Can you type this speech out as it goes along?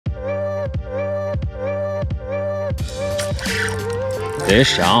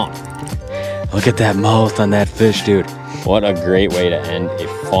Fish on. Look at that mouth on that fish, dude. What a great way to end a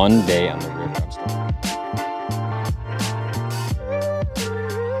fun day on the river.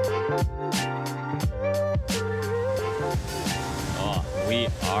 Oh, we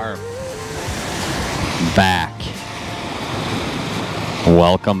are back.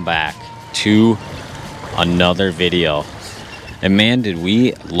 Welcome back to another video. And man, did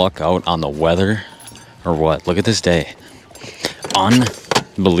we luck out on the weather or what? Look at this day.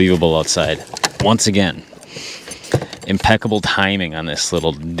 Unbelievable outside. Once again, impeccable timing on this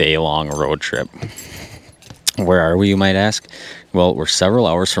little day-long road trip. Where are we, you might ask? Well, we're several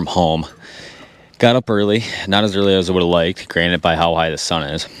hours from home. Got up early, not as early as I would have liked, granted by how high the sun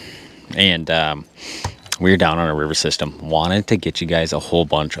is. And we're down on a river system. Wanted to get you guys a whole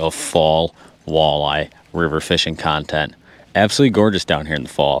bunch of fall walleye river fishing content. Absolutely gorgeous down here in the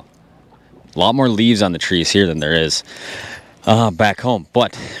fall. A lot more leaves on the trees here than there is back home.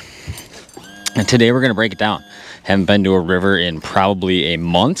 But today we're going to break it down. Haven't been to a river in probably a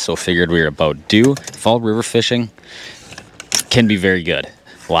month, so figured we were about due. Fall river fishing can be very good.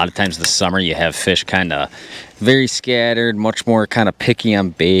 A lot of times this summer you have fish kind of very scattered, much more kind of picky on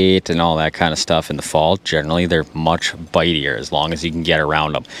bait and all that kind of stuff. In the fall, generally they're much bitier as long as you can get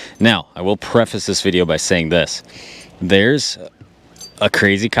around them. Now, I will preface this video by saying this. There's a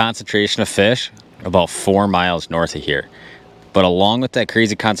crazy concentration of fish about 4 miles north of here. But along with that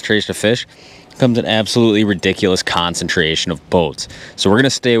crazy concentration of fish comes an absolutely ridiculous concentration of boats. So we're going to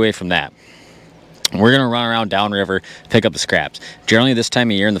stay away from that. We're going to run around downriver, pick up the scraps. Generally this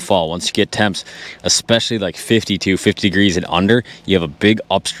time of year in the fall, once you get temps, especially like 50 degrees and under, you have a big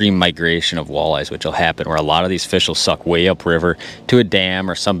upstream migration of walleyes, which will happen where a lot of these fish will suck way upriver to a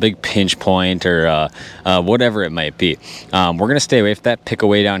dam or some big pinch point or whatever it might be. We're going to stay away from that, pick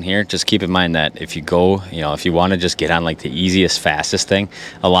away down here. Just keep in mind that if you go, if you want to just get on like the easiest, fastest thing,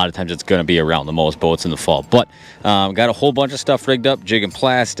 a lot of times it's going to be around the most boats in the fall. But got a whole bunch of stuff rigged up, jigging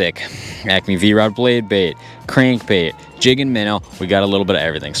plastic, Acme V-Rod blade bait, crankbait, jigging minnow. We got a little bit of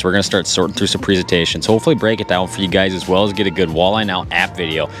everything. So we're going to start sorting through some presentations, hopefully break it down for you guys, as well as get a good Walleye Now app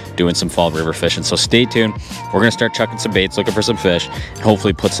video doing some fall river fishing. So stay tuned. We're going to start chucking some baits, looking for some fish, and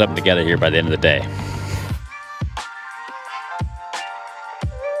hopefully put something together here by the end of the day.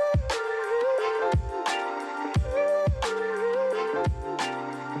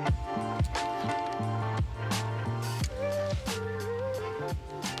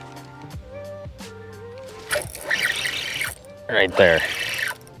 Right there.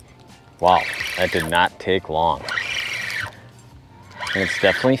 Wow, that did not take long. And it's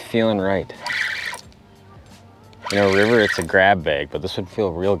definitely feeling right. You know, river, it's a grab bag, but this would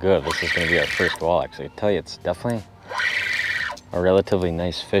feel real good. This is going to be our first wall, actually. I tell you, it's definitely a relatively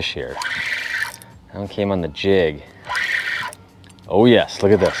nice fish here. That one came on the jig. Oh yes,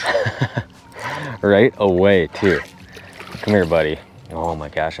 look at this. Right away, too. Come here, buddy. Oh my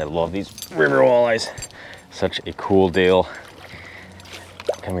gosh, I love these river walleyes. Such a cool deal.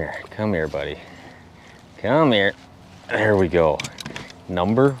 Come here, buddy. Come here. There we go.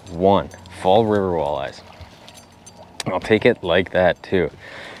 Number 1, fall river walleyes. I'll take it like that too.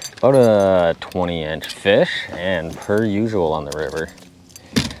 About a 20-inch fish, and per usual on the river.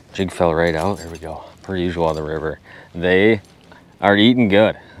 Jig fell right out. There we go. Per usual on the river. They are eating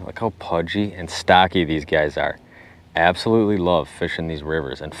good. Look how pudgy and stocky these guys are. Absolutely love fishing these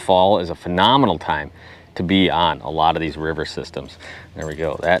rivers, and fall is a phenomenal time to be on a lot of these river systems. There we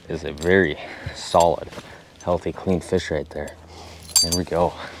go. That is a very solid, healthy, clean fish right there. There we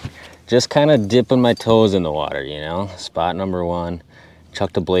go. Just kind of dipping my toes in the water, you know. Spot number 1.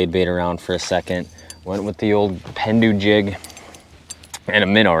 Chucked a blade bait around for a second. Went with the old Pendu jig and a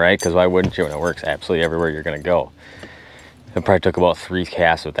minnow, right? Because why wouldn't you when it works absolutely everywhere you're going to go? I probably took about 3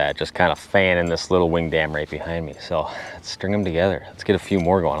 casts with that, just kind of fanning this little wing dam right behind me. So let's string them together. Let's get a few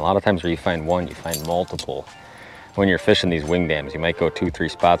more going. A lot of times where you find one, you find multiple. When you're fishing these wing dams, you might go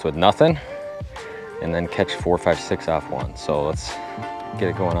 2-3 spots with nothing and then catch 4, 5, 6 off one. So let's get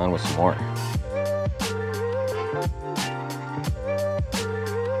it going on with some more.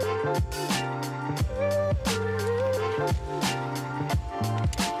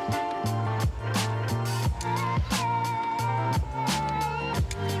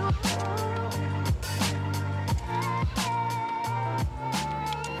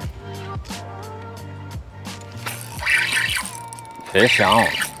 Fish on.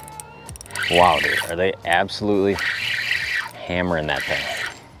 Wow, dude, are they absolutely hammering that thing.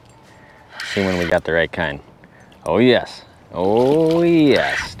 Assuming we got the right kind. Oh yes,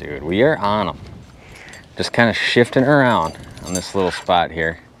 dude, we are on them. Just kind of shifting around on this little spot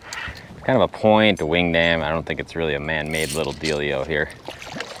here. kind of a point, a wing dam. I don't think it's really a man-made little dealio here.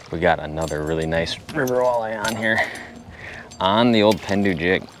 We got another really nice river walleye on here on the old Pendu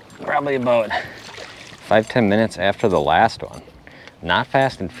jig. Probably about 5-10 minutes after the last one. Not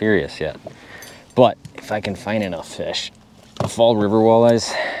fast and furious yet, but if I can find enough fish, the fall river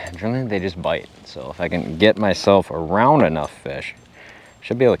walleyes, generally they just bite. So if I can get myself around enough fish,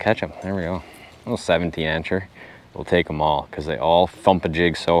 should be able to catch them. There we go. A little 17-incher. We'll take them all because they all thump a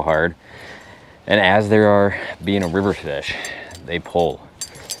jig so hard. And as they are being a river fish, they pull.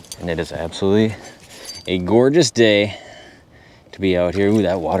 And it is absolutely a gorgeous day to be out here. Ooh,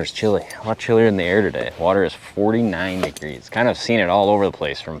 that water's chilly. A lot chillier in the air today. Water is 49 degrees. Kind of seen it all over the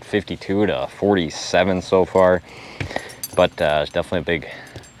place from 52 to 47 so far. But it's definitely a big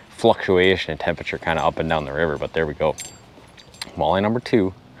fluctuation in temperature kind of up and down the river. But there we go. Walleye number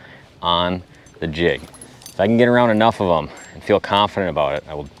 2 on the jig. If I can get around enough of them and feel confident about it,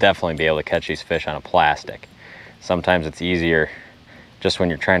 I will definitely be able to catch these fish on a plastic. Sometimes it's easier just when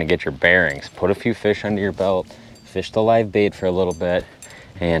you're trying to get your bearings. Put a few fish under your belt, fish the live bait for a little bit,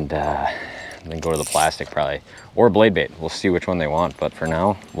 and then go to the plastic probably. Or blade bait. We'll see which one they want. But for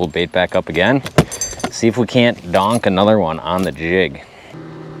now, we'll bait back up again. See if we can't donk another one on the jig.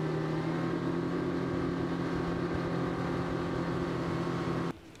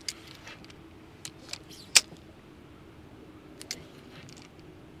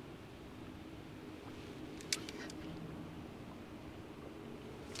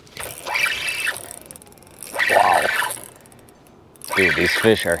 Wow. Dude, these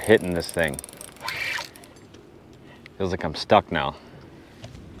fish are hitting this thing. Feels like I'm stuck now.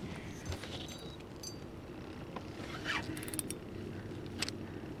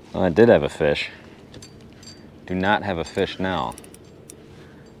 Well, I did have a fish. Do not have a fish now.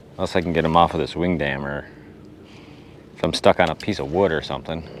 Unless I can get him off of this wing dam, or if I'm stuck on a piece of wood or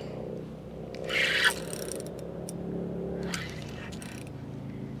something.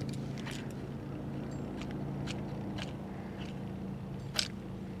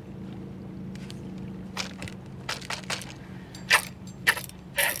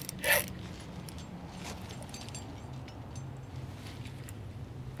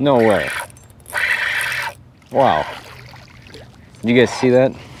 No way. Wow. Did you guys see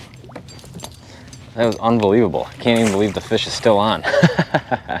that? That was unbelievable. I can't even believe the fish is still on.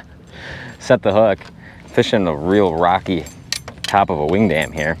 Set the hook, fishing a real rocky top of a wing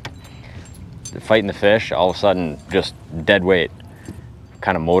dam here. Fighting the fish, all of a sudden just dead weight.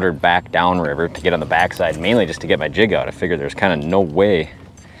 Kind of motored back downriver to get on the backside, mainly just to get my jig out. I figured there's kind of no way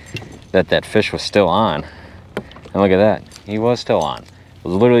that that fish was still on. And look at that, he was still on. I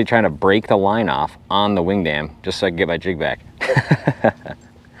was literally trying to break the line off on the wing dam just so I could get my jig back.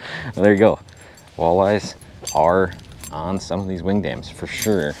 Well, there you go. Walleyes are on some of these wing dams for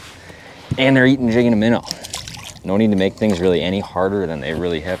sure. And they're eating jigging a minnow. No need to make things really any harder than they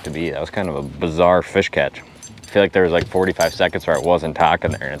really have to be. That was kind of a bizarre fish catch. I feel like there was like 45 seconds where I wasn't talking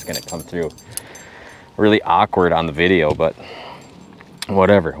there, and it's gonna come through really awkward on the video, but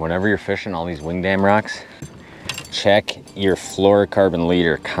whatever. Whenever you're fishing all these wing dam rocks, check your fluorocarbon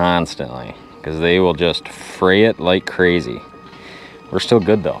leader constantly, because they will just fray it like crazy. We're still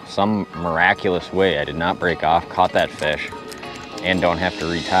good though. Some miraculous way I did not break off, caught that fish, and don't have to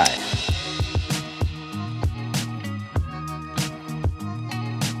retie.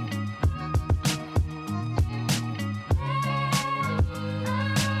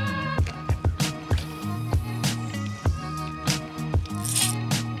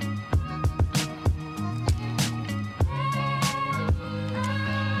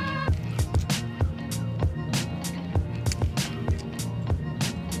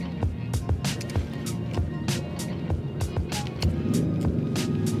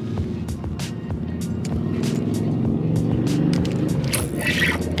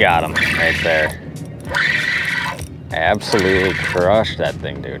 Got him right there. Absolutely crushed that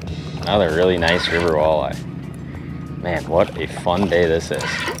thing, dude. Another really nice river walleye. Man, what a fun day this is.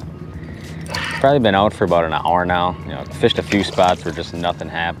 Probably been out for about an hour now. You know, fished a few spots where just nothing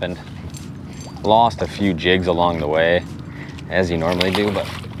happened. Lost a few jigs along the way, as you normally do, but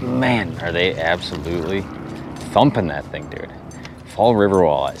man, are they absolutely thumping that thing, dude. Fall river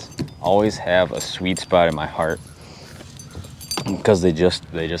walleyes always have a sweet spot in my heart, because they just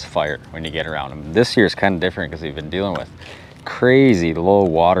fire when you get around them. This year is kind of different because we've been dealing with crazy low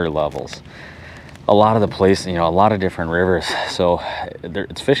water levels. A lot of the place, you know, a lot of different rivers, so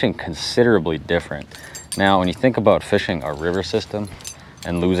it's fishing considerably different. Now, when you think about fishing a river system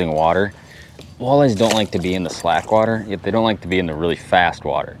and losing water, walleyes don't like to be in the slack water, yet they don't like to be in the really fast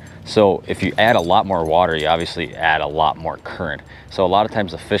water. So if you add a lot more water, you obviously add a lot more current. So a lot of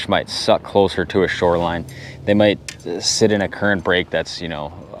times the fish might suck closer to a shoreline. They might sit in a current break that's, you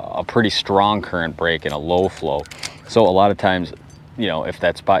know, a pretty strong current break in a low flow. So a lot of times, you know, if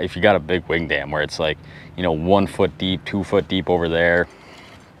you got a big wing dam where it's like, you know, 1 foot deep, 2 foot deep over there,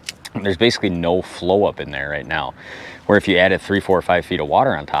 there's basically no flow up in there right now. Where if you added 3, 4, 5 feet of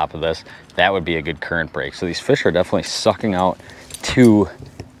water on top of this, that would be a good current break. So these fish are definitely sucking out to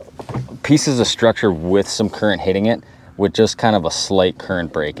pieces of structure with some current hitting it, with just kind of a slight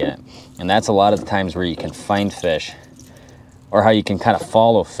current break in it. And that's a lot of the times where you can find fish, or how you can kind of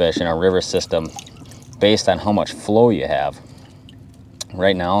follow fish in a river system based on how much flow you have.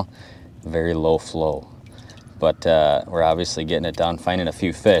 Right now, very low flow, but we're obviously getting it done, finding a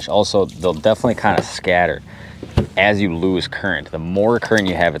few fish. Also, they'll definitely kind of scatter as you lose current. The more current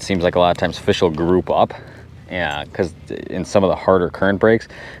you have, it seems like a lot of times fish will group up. Yeah, because in some of the harder current breaks,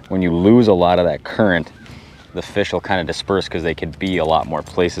 when you lose a lot of that current, the fish will kind of disperse because they could be a lot more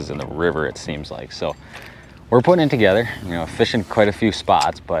places in the river, it seems like. So we're putting it together, you know, fishing quite a few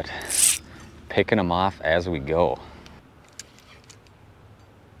spots, but picking them off as we go.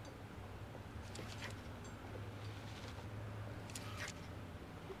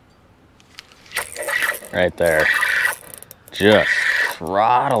 Right there, just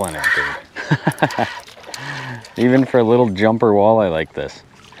throttling it, dude. Even for a little jumper walleye like this,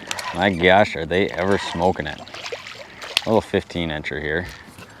 my gosh, are they ever smoking it. A little 15-incher here,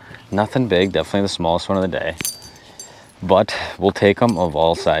 nothing big, definitely the smallest one of the day, but we'll take them of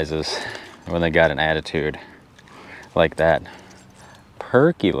all sizes when they got an attitude like that.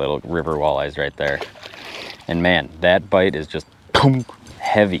 Perky little river walleyes right there. And man, that bite is just boom,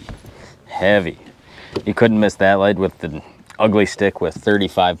 heavy. You couldn't miss that light with the ugly stick with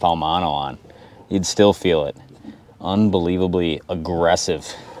 35-pound mono on. You'd still feel it. Unbelievably aggressive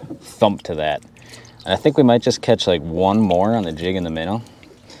thump to that. And I think we might just catch like one more on the jig in the minnow.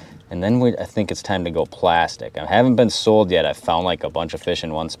 And then I think it's time to go plastic. I haven't been sold yet. I found like a bunch of fish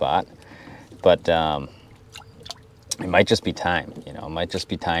in one spot. But it might just be time, you know, it might just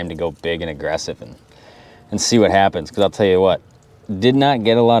be time to go big and aggressive and see what happens. Because I'll tell you what, did not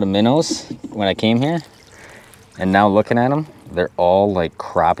get a lot of minnows when I came here. And now looking at them, they're all like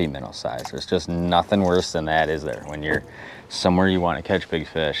crappie minnow size. There's just nothing worse than that, is there? When you're somewhere you want to catch big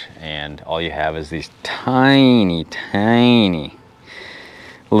fish and all you have is these tiny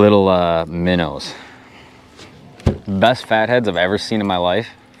little minnows. Best fatheads I've ever seen in my life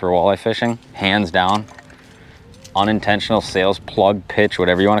for walleye fishing, hands down. Unintentional sales plug, pitch,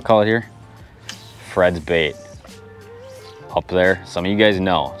 whatever you want to call it here. Fred's bait. Up there, some of you guys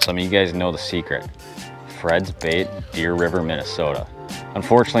know the secret. Fred's bait, Deer River, Minnesota.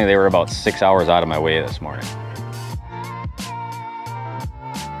 Unfortunately, they were about 6 hours out of my way this morning.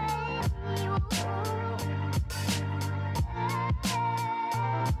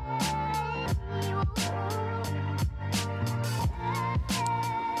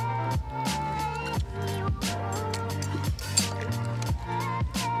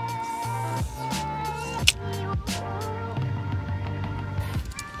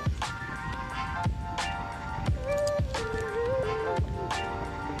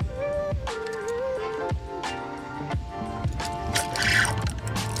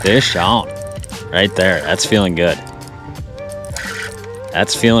 Fish on, right there. That's feeling good.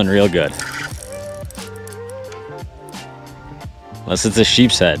 That's feeling real good. Unless it's a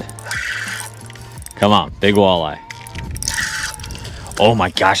sheep's head. Come on, big walleye. Oh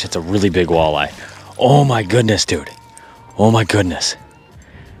my gosh, it's a really big walleye. Oh my goodness, dude. Oh my goodness.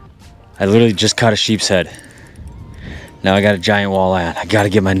 I literally just caught a sheep's head. Now I got a giant walleye on. I gotta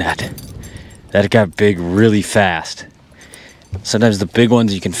get my net. That got big really fast. Sometimes the big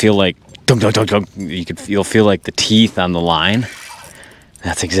ones you can feel like dunk, dunk, dunk, dunk. You'll feel like the teeth on the line.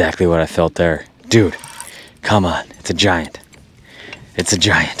 That's exactly what I felt there. Dude, come on. It's a giant. It's a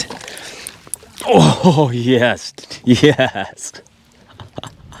giant. Oh, yes. Yes.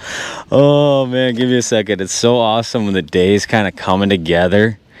 Oh, man, give me a second. It's so awesome when the day's kind of coming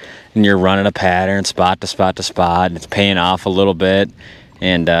together and you're running a pattern spot to spot to spot and it's paying off a little bit.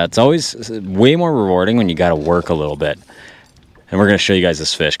 And it's always way more rewarding when you got to work a little bit. And we're going to show you guys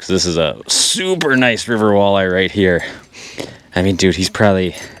this fish because this is a super nice river walleye right here. I mean, dude, he's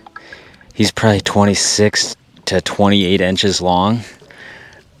probably 26 to 28 inches long.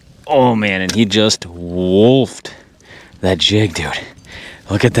 Oh, man, and he just wolfed that jig, dude.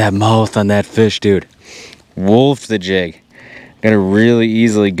 Look at that mouth on that fish, dude. Wolfed the jig. Gotta really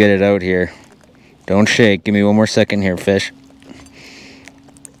easily get it out here. Don't shake. Give me one more second here, fish.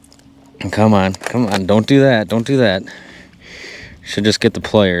 Come on, come on, don't do that, don't do that. Should just get the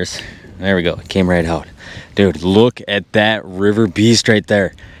pliers. There we go, it came right out. Dude, look at that river beast right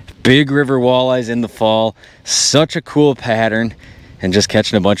there. Big river walleyes in the fall. Such a cool pattern. And just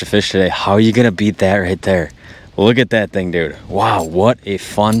catching a bunch of fish today. How are you gonna beat that right there? Look at that thing, dude. Wow, what a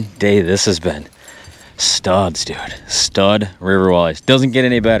fun day this has been. Studs, dude. Stud river walleyes. Doesn't get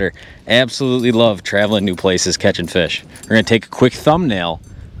any better. Absolutely love traveling new places, catching fish. We're gonna take a quick thumbnail,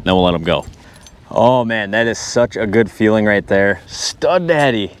 then we'll let them go. Oh man, that is such a good feeling right there. Stud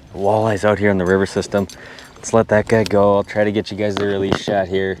daddy walleyes out here in the river system. Let's let that guy go. I'll try to get you guys the release shot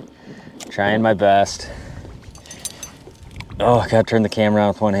here. Trying my best. Oh, I gotta turn the camera on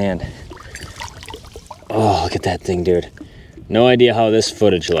with one hand. Oh, look at that thing, dude. No idea how this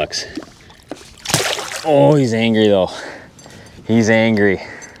footage looks. Oh, he's angry though. He's angry.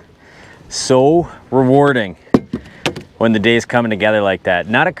 So rewarding when the day's coming together like that.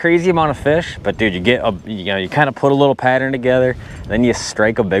 Not a crazy amount of fish, but dude, you kind of put a little pattern together, then you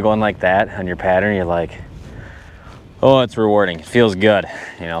strike a big one like that on your pattern, you're like, oh, it's rewarding. It feels good.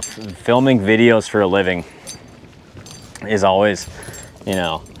 You know, filming videos for a living is always, you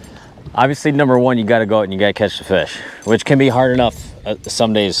know, obviously number one, you got to go out and you got to catch the fish, which can be hard enough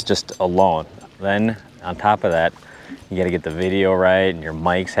some days just alone. Then on top of that, you got to get the video right and your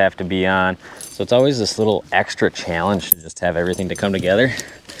mics have to be on. So it's always this little extra challenge to just have everything to come together,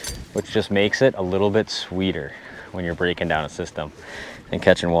 which just makes it a little bit sweeter when you're breaking down a system and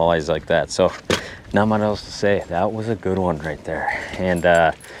catching walleyes like that. So not much else to say. That was a good one right there.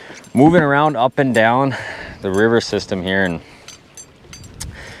 And moving around up and down the river system here, and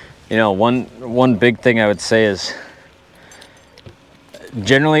you know, one big thing I would say is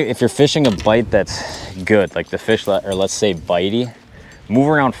generally if you're fishing a bite that's good, like the fish, or let's say bitey, move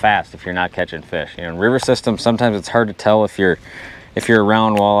around fast if you're not catching fish. You know, in river systems, sometimes it's hard to tell if you're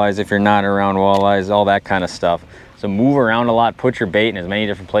around walleyes, if you're not around walleyes, all that kind of stuff. So move around a lot, put your bait in as many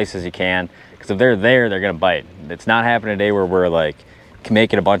different places as you can, because if they're there, they're gonna bite. It's not happening today where we're like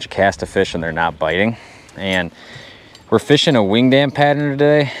making a bunch of cast of fish and they're not biting. And we're fishing a wingdam pattern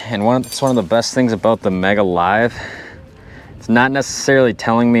today, and it's one of the best things about the Mega Live. It's not necessarily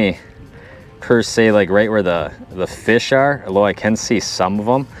telling me per se like right where the fish are, although I can see some of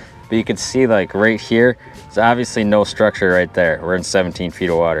them, but you can see like right here, there's obviously no structure right there. We're in 17 feet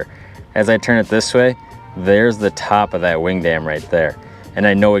of water. As I turn it this way, there's the top of that wingdam right there. And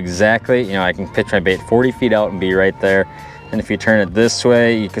I know exactly, you know, I can pitch my bait 40 feet out and be right there. And if you turn it this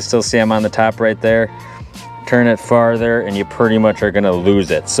way, you can still see I'm on the top right there. Turn it farther and you pretty much are gonna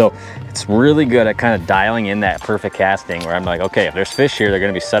lose it. So it's really good at kind of dialing in that perfect casting where I'm like, okay, if there's fish here, they're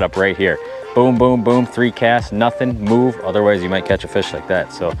gonna be set up right here. Boom, boom, boom, 3 casts, nothing, move. Otherwise you might catch a fish like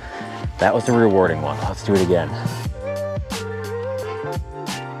that. So that was a rewarding one. Let's do it again.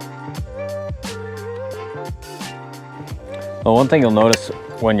 Well, one thing you'll notice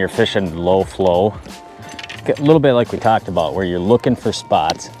when you're fishing low flow, a little bit like we talked about, where you're looking for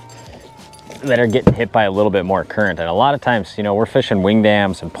spots that are getting hit by a little bit more current. And a lot of times, you know, we're fishing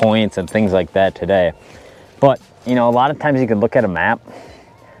wingdams and points and things like that today. But, you know, a lot of times you can look at a map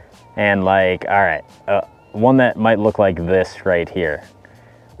and like, all right, one that might look like this right here,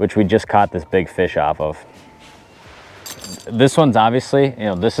 which we just caught this big fish off of. This one's obviously, you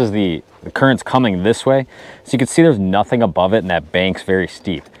know, this is the current's coming this way. So you can see there's nothing above it and that bank's very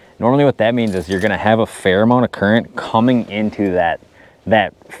steep. Normally what that means is you're gonna have a fair amount of current coming into that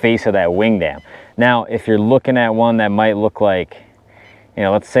face of that wingdam. Now, if you're looking at one that might look like, you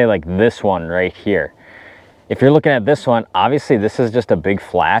know, let's say like this one right here. If you're looking at this one, obviously this is just a big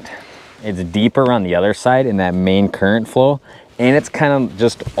flat. It's deeper on the other side in that main current flow. And it's kind of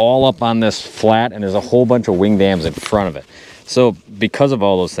just all up on this flat and there's a whole bunch of wingdams in front of it. So because of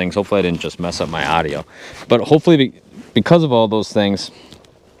all those things, hopefully I didn't just mess up my audio, but hopefully because of all those things,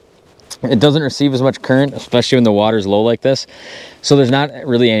 it doesn't receive as much current, especially when the water's low like this. So there's not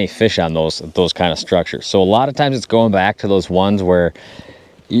really any fish on those kind of structures. So a lot of times it's going back to those ones where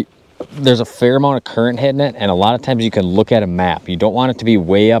there's a fair amount of current hitting it, and a lot of times you can look at a map. You don't want it to be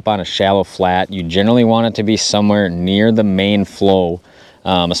way up on a shallow flat. You generally want it to be somewhere near the main flow,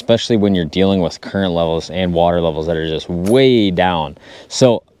 especially when you're dealing with current levels and water levels that are just way down.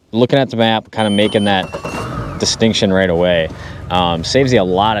 So looking at the map, kind of making that distinction right away, saves you a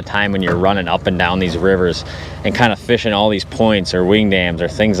lot of time when you're running up and down these rivers and kind of fishing all these points or wingdams or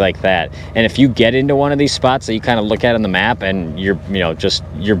things like that. And if you get into one of these spots that you kind of look at on the map and you're, you know, just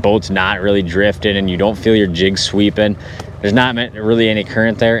your boat's not really drifting and you don't feel your jig sweeping, there's not really any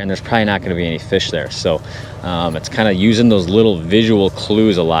current there and there's probably not going to be any fish there. So it's kind of using those little visual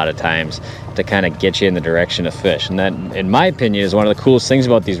clues a lot of times to kind of get you in the direction of fish. And that, in my opinion, is one of the coolest things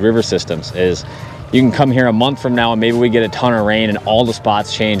about these river systems is you can come here a month from now and maybe we get a ton of rain and all the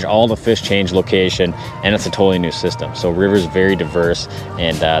spots change, all the fish change location, and it's a totally new system. So river's very diverse,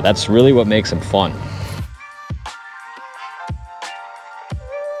 and that's really what makes them fun.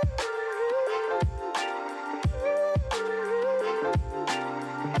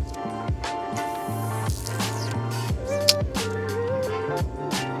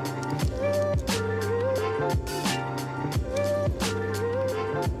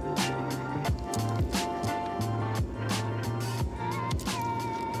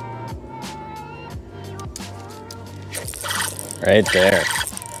 Right there.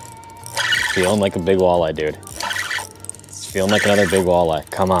 Feeling like a big walleye, dude. It's feeling like another big walleye.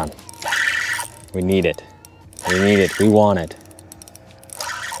 Come on. We need it. We need it. We want it.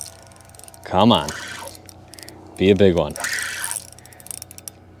 Come on. Be a big one.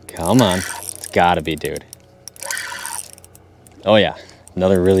 Come on. It's gotta be, dude. Oh yeah.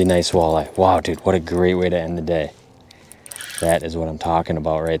 Another really nice walleye. Wow, dude. What a great way to end the day. That is what I'm talking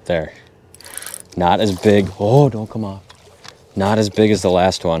about right there. Not as big. Oh, don't come off. Not as big as the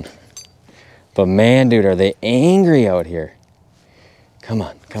last one. But man, dude, are they angry out here. Come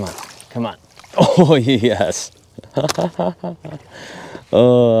on, come on, come on. Oh, yes.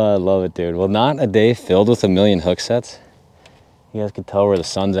 Oh, I love it, dude. Well, not a day filled with a million hook sets. You guys can tell where the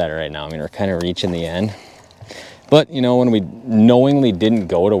sun's at right now. I mean, we're kind of reaching the end. But, you know, when we knowingly didn't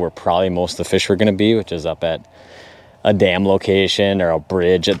go to where probably most of the fish were going to be, which is up at a dam location or a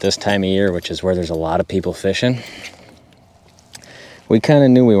bridge at this time of year, which is where there's a lot of people fishing, we kind of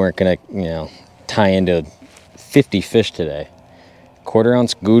knew we weren't gonna, you know, tie into 50 fish today. 1/4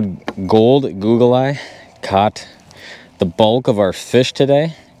 ounce gold Google Eye caught the bulk of our fish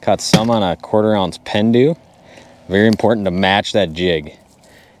today. Caught some on a 1/4 ounce Pendu. Very important to match that jig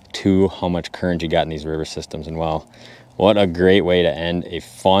to how much current you got in these river systems. And wow, what a great way to end a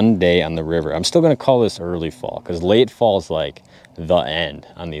fun day on the river. I'm still gonna call this early fall because late fall is like the end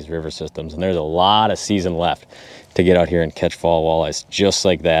on these river systems, and there's a lot of season left to get out here and catch fall walleyes just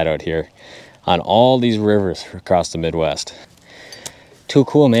like that out here on all these rivers across the Midwest. Too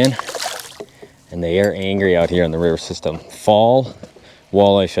cool, man. And they are angry out here in the river system. Fall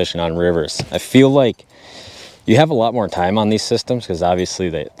walleye fishing on rivers. I feel like you have a lot more time on these systems because obviously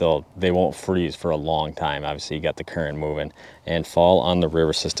they won't freeze for a long time. Obviously you got the current moving, and fall on the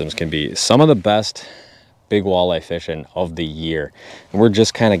river systems can be some of the best big walleye fishing of the year. And we're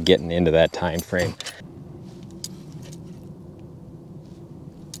just kind of getting into that time frame.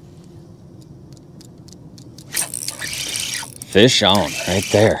 Fish on right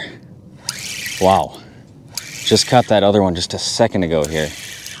there. Wow. Just caught that other one just a second ago here.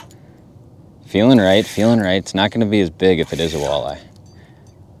 Feeling right, feeling right. It's not going to be as big if it is a walleye.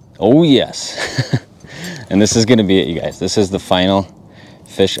 Oh yes. And this is going to be it, you guys. This is the final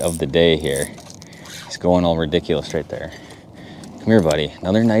fish of the day here. He's going all ridiculous right there. Come here, buddy.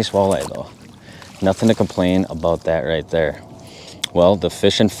 Another nice walleye though. Nothing to complain about that right there. Well, the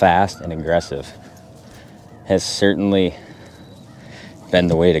fishing fast and aggressive has certainly been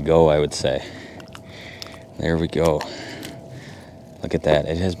the way to go, I would say. There we go. Look at that.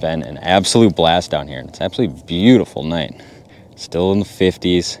 It has been an absolute blast down here, and it's absolutely beautiful night. Still in the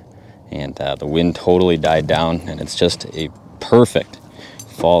 50s, and the wind totally died down, and it's just a perfect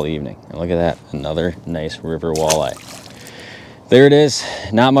fall evening. And look at that, another nice river walleye. There it is.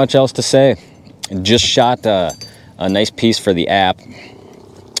 Not much else to say. Just shot a nice piece for the app.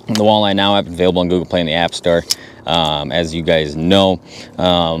 The Walleye Now app, available on Google Play and the App Store. As you guys know,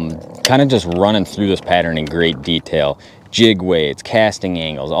 kind of just running through this pattern in great detail. Jig weights, casting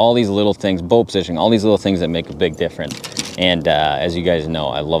angles, all these little things, boat positioning, all these little things that make a big difference. And as you guys know,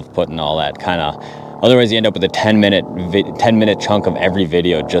 I love putting all that kind of, otherwise you end up with a 10-minute chunk of every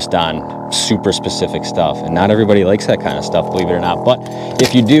video just on super specific stuff. And not everybody likes that kind of stuff, believe it or not. But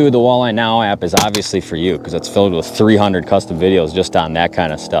if you do, the Walleye Now app is obviously for you because it's filled with 300 custom videos just on that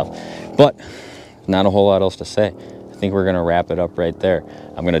kind of stuff. But not a whole lot else to say. I think we're gonna wrap it up right there.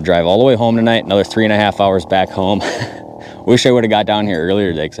 I'm gonna drive all the way home tonight, another 3.5 hours back home. Wish I would have got down here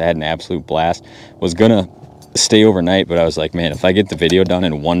earlier today because I had an absolute blast. Was gonna stay overnight, but I was like, man, if I get the video done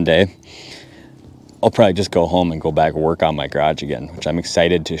in one day, I'll probably just go home and go back and work on my garage again, which I'm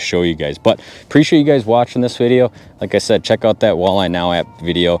excited to show you guys. But appreciate you guys watching this video. Like I said, check out that Walleye Now app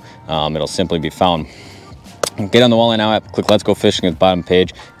video. It'll simply be found. Get on the Walleye Now app, click Let's Go Fishing at the bottom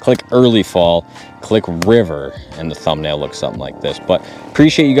page, click Early Fall, click River, and the thumbnail looks something like this. But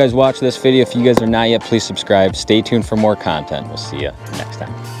appreciate you guys watching this video. If you guys are not yet, please subscribe. Stay tuned for more content. We'll see you next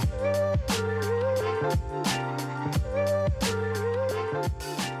time.